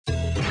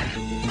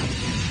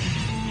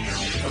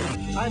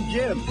I'm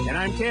Jim. And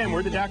I'm Tim.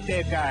 We're the duct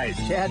tape guys.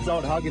 Chad's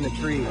out hugging a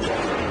tree.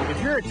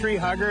 If you're a tree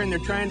hugger and they're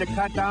trying to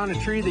cut down a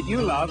tree that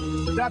you love,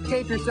 duct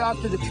tape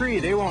yourself to the tree.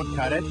 They won't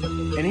cut it.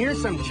 And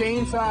here's some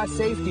chainsaw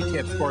safety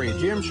tips for you.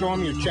 Jim, show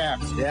them your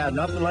chaps. Yeah,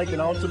 nothing like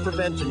an ounce of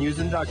prevention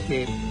using duct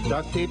tape.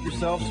 Duct tape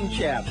yourself some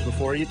chaps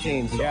before you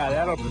chainsaw. Yeah,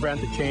 that'll prevent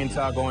the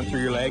chainsaw going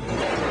through your leg.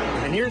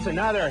 And here's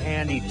another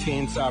handy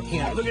chainsaw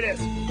kit. Look at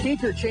this.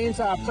 Keep your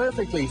chainsaw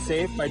perfectly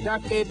safe by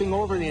duct taping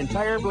over the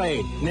entire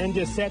blade. And then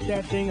just set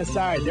that thing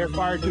aside. They're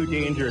far too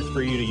dangerous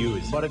for you to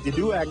use. But if you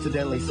do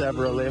accidentally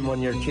sever a limb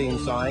when you're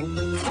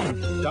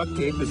chainsawing, duct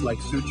tape is like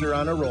suture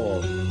on a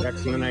roll.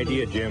 Excellent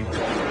idea, Jim.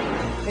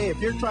 Hey,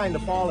 if you're trying to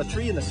fall a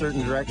tree in a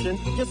certain direction,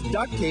 just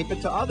duct tape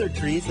it to other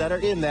trees that are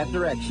in that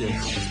direction.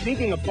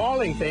 Speaking of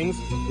falling things,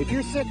 if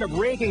you're sick of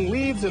raking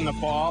leaves in the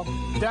fall,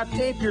 duct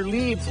tape your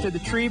leaves to the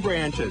tree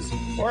branches.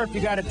 Or if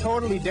you got a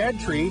totally dead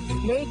tree,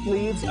 make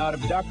leaves out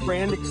of Duct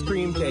brand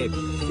extreme tape.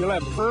 You'll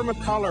have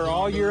permacolor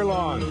all year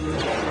long.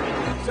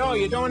 So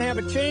you don't have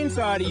a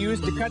chainsaw to use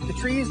to cut the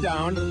trees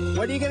down.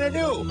 What are you going to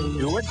do?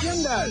 Do what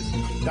Jim does.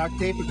 Duct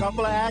tape a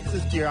couple of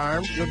axes to your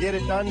arm. You'll get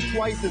it done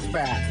twice as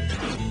fast.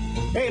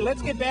 Hey,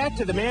 let's get back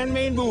to the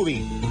man-made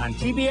movie on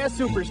TBS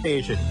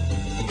Superstation.